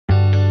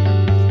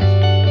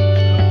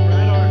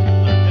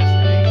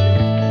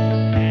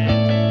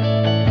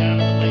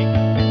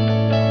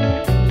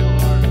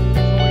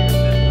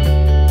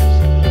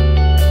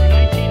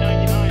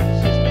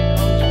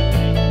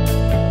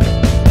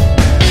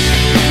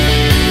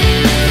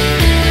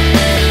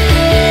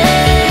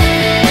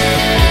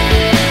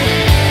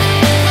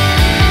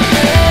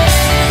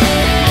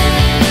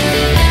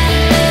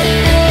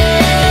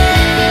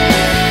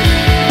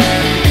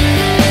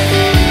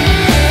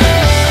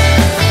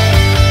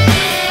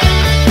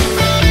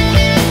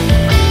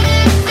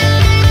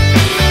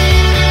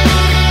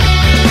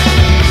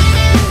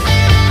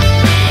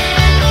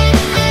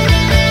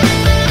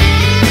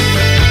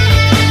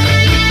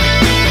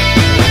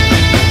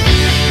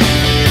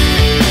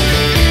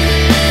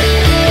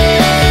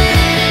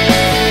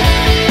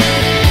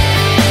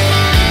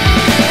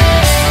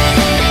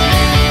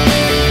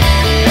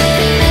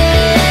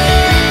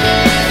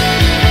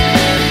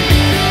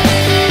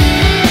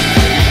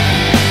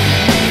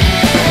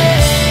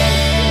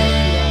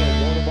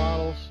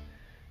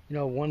you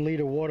know, 1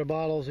 liter water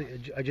bottles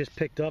I just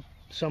picked up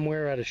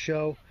somewhere at a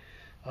show.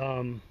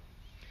 You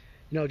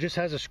know, it just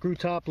has a screw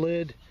top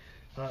lid.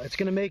 It's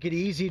going to make it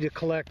easy to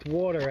collect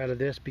water out of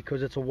this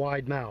because it's a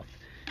wide mouth.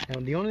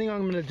 And the only thing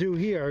I'm going to do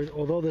here,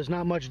 although there's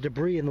not much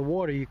debris in the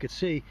water, you could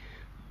see,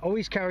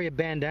 always carry a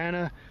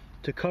bandana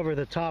to cover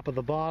the top of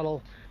the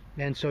bottle,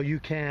 and so you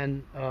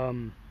can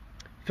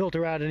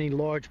filter out any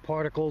large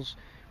particles,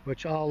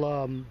 which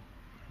I'll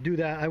do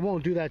that. I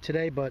won't do that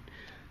today, but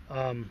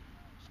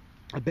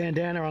a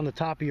bandana on the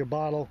top of your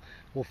bottle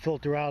will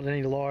filter out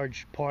any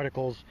large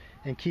particles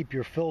and keep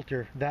your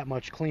filter that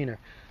much cleaner.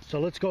 So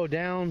let's go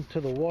down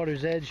to the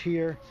water's edge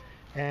here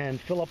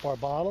and fill up our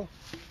bottle.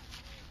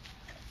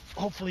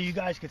 Hopefully you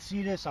guys can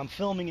see this. I'm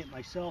filming it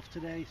myself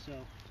today, so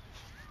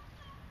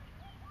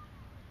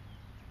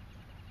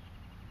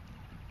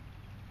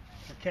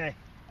okay.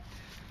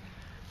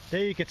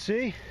 There you can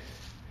see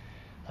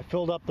I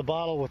filled up the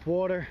bottle with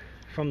water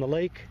from the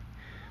lake,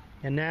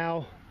 and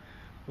now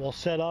we'll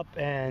set up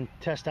and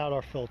test out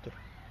our filter.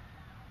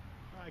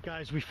 Alright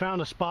guys, we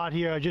found a spot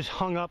here. I just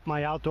hung up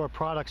my outdoor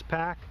products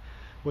pack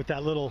with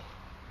that little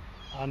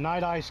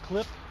night eyes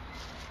clip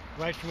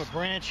right from a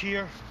branch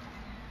here.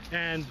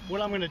 And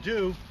what I'm going to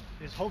do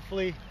is,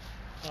 hopefully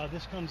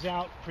this comes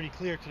out pretty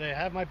clear today. I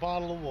have my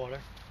bottle of water,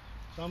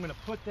 so I'm going to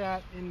put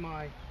that in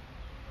my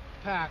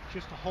pack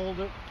just to hold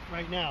it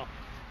right now.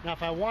 Now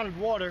if I wanted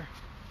water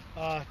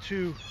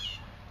to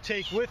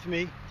take with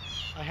me,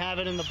 I have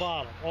it in the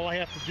bottle. All I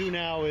have to do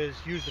now is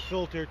use the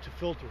filter to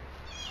filter it.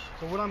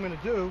 So what I'm going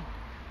to do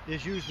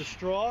is use the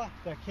straw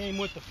that came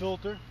with the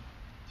filter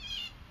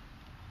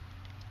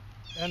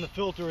and the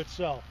filter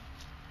itself.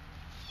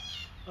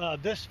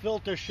 This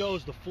filter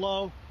shows the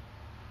flow,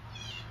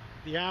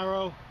 the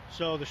arrow,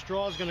 so the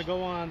straw is going to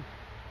go on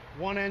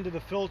one end of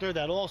the filter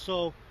that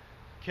also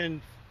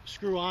can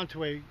screw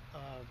onto a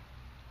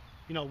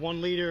you know,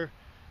 1 liter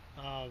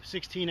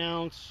 16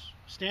 ounce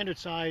standard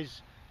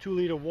size 2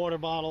 liter water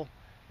bottle.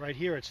 Right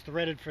here it's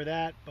threaded for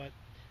that, but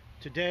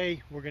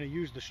today we're going to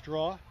use the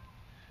straw.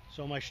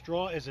 So my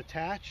straw is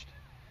attached,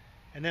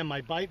 and then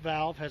my bite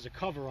valve has a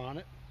cover on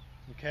it.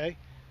 Okay,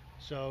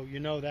 so you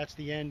know that's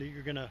the end that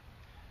you're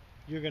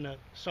gonna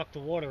suck the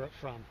water up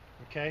from.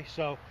 Okay,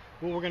 so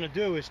what we're gonna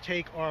do is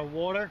take our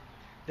water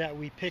that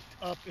we picked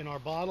up in our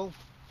bottle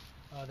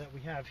that we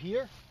have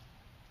here.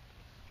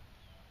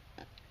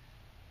 We'll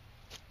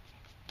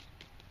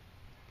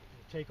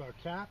take our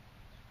cap,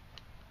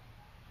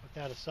 put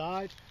that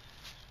aside.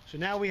 So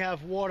now we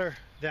have water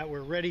that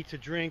we're ready to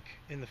drink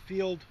in the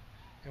field,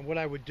 and what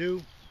I would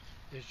do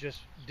is just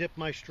dip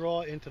my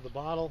straw into the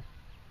bottle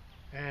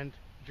and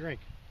drink.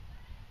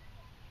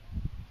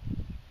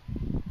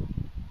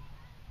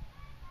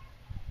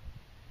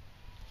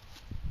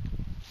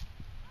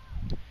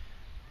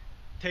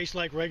 Tastes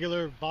like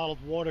regular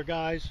bottled water,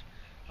 guys.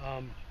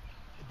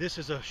 This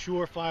is a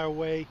surefire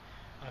way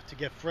to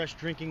get fresh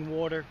drinking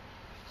water.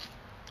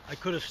 I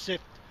could have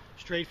sipped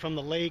straight from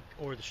the lake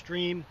or the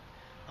stream.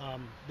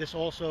 This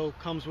also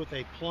comes with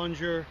a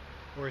plunger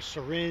or a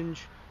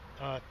syringe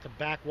to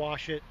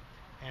backwash it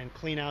and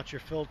clean out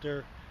your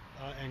filter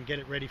and get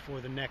it ready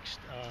for the next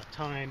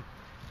time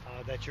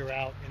that you're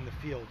out in the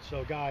field.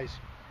 So guys,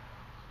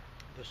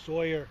 the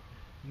Sawyer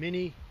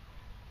Mini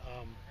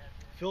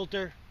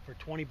filter for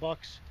 20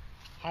 bucks,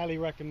 highly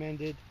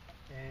recommended.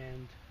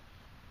 And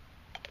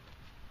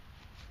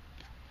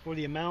for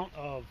the amount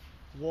of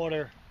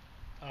water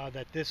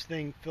that this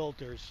thing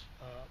filters,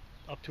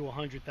 up to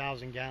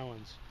 100,000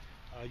 gallons,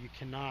 you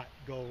cannot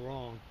go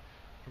wrong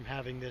from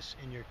having this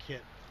in your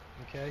kit.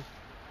 Okay,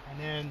 and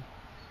then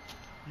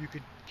you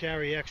could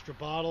carry extra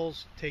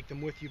bottles, take them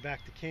with you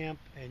back to camp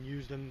and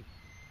use them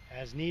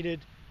as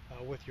needed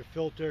with your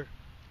filter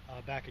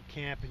back at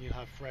camp, and you'll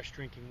have fresh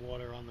drinking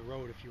water on the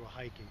road if you were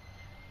hiking.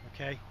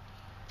 Okay,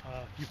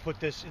 you put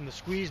this in the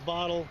squeeze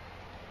bottle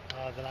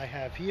that I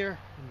have here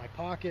in my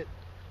pocket.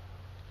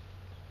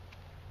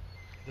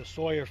 The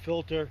Sawyer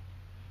filter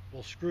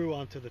will screw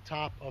onto the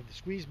top of the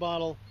squeeze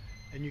bottle,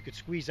 and you could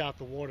squeeze out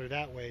the water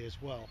that way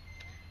as well,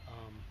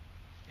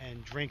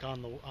 and drink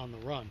on the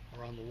run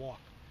or on the walk.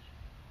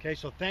 Okay,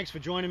 so thanks for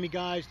joining me,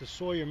 guys. The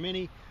Sawyer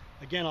Mini.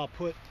 Again, I'll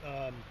put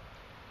a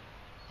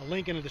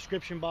link in the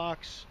description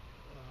box,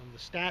 the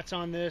stats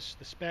on this,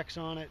 the specs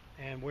on it,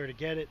 and where to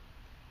get it.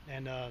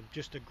 And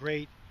just a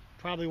great,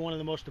 probably one of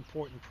the most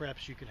important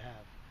preps you could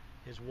have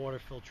is water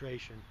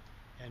filtration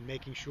and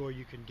making sure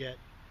you can get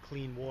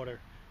clean water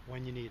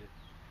when you need it.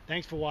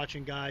 Thanks for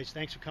watching, guys.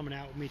 Thanks for coming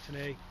out with me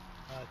today.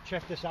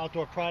 Check this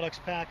outdoor products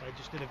pack. I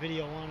just did a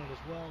video on it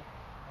as well.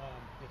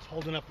 It's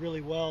holding up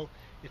really well.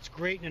 It's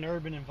great in an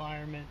urban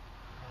environment.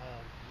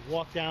 You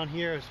walk down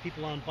here, there's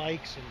people on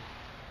bikes and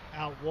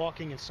out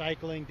walking and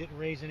cycling. Didn't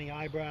raise any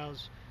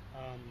eyebrows.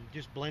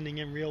 Just blending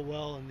in real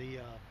well in the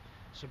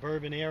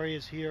suburban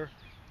areas here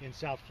in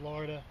South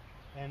Florida.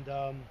 And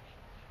I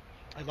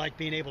like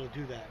being able to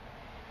do that.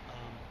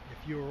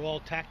 If you were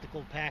all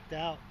tactical, packed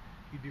out,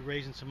 you'd be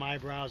raising some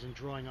eyebrows and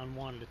drawing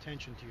unwanted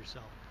attention to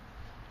yourself.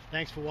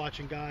 Thanks for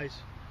watching, guys.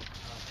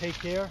 Take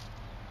care,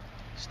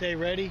 stay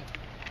ready,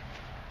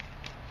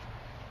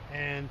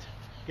 and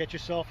get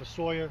yourself a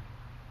Sawyer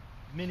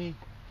Mini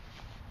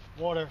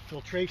water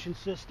filtration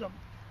system.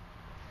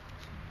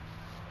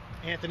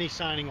 Anthony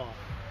signing off.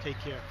 Take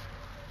care.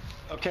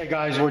 Okay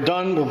guys, we're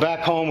done. We're back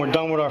home. We're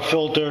done with our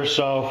filter.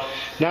 So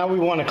now we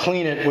want to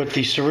clean it with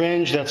the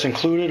syringe that's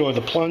included, or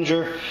the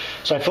plunger.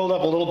 So I filled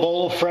up a little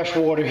bowl of fresh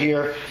water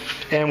here,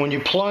 and when you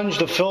plunge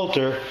the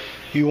filter,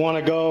 you want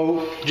to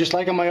go, just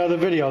like in my other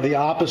video, the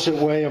opposite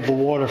way of the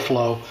water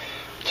flow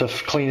to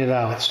clean it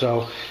out.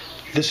 So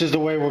this is the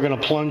way we're going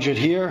to plunge it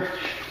here.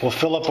 We'll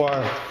fill up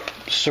our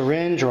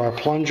syringe or our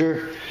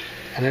plunger,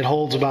 and it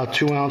holds about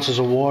 2 ounces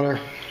of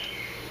water.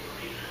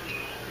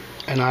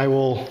 And I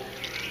will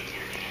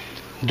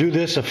do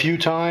this a few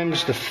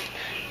times, the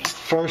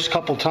first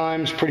couple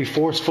times pretty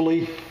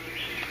forcefully,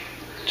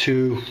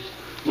 to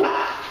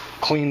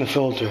clean the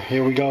filter.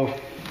 Here we go.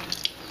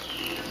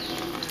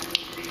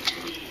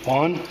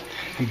 1.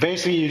 And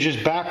basically you're just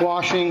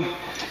backwashing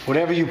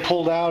whatever you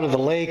pulled out of the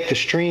lake, the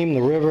stream,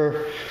 the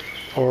river,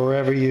 or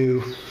wherever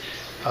you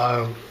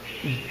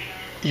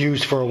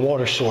used for a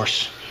water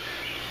source.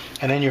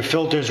 And then your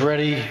filter's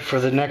ready for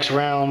the next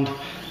round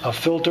of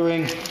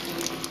filtering.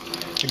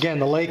 Again,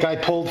 the lake I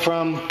pulled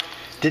from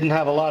didn't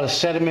have a lot of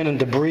sediment and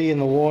debris in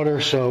the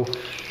water, so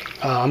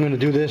I'm going to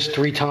do this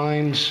 3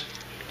 times,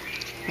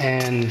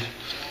 and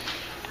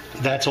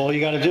that's all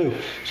you got to do.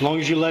 As long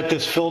as you let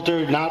this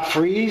filter not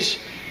freeze,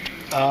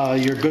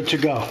 you're good to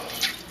go.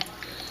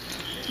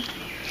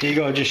 There you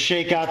go. Just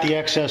shake out the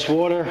excess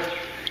water,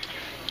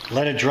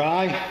 let it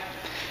dry,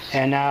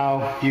 and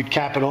now you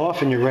cap it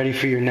off and you're ready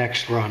for your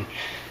next run.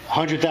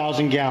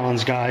 100,000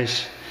 gallons,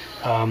 guys.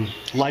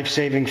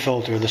 Life-saving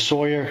filter, the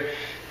Sawyer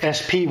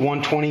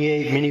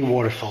SP128 mini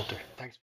water filter.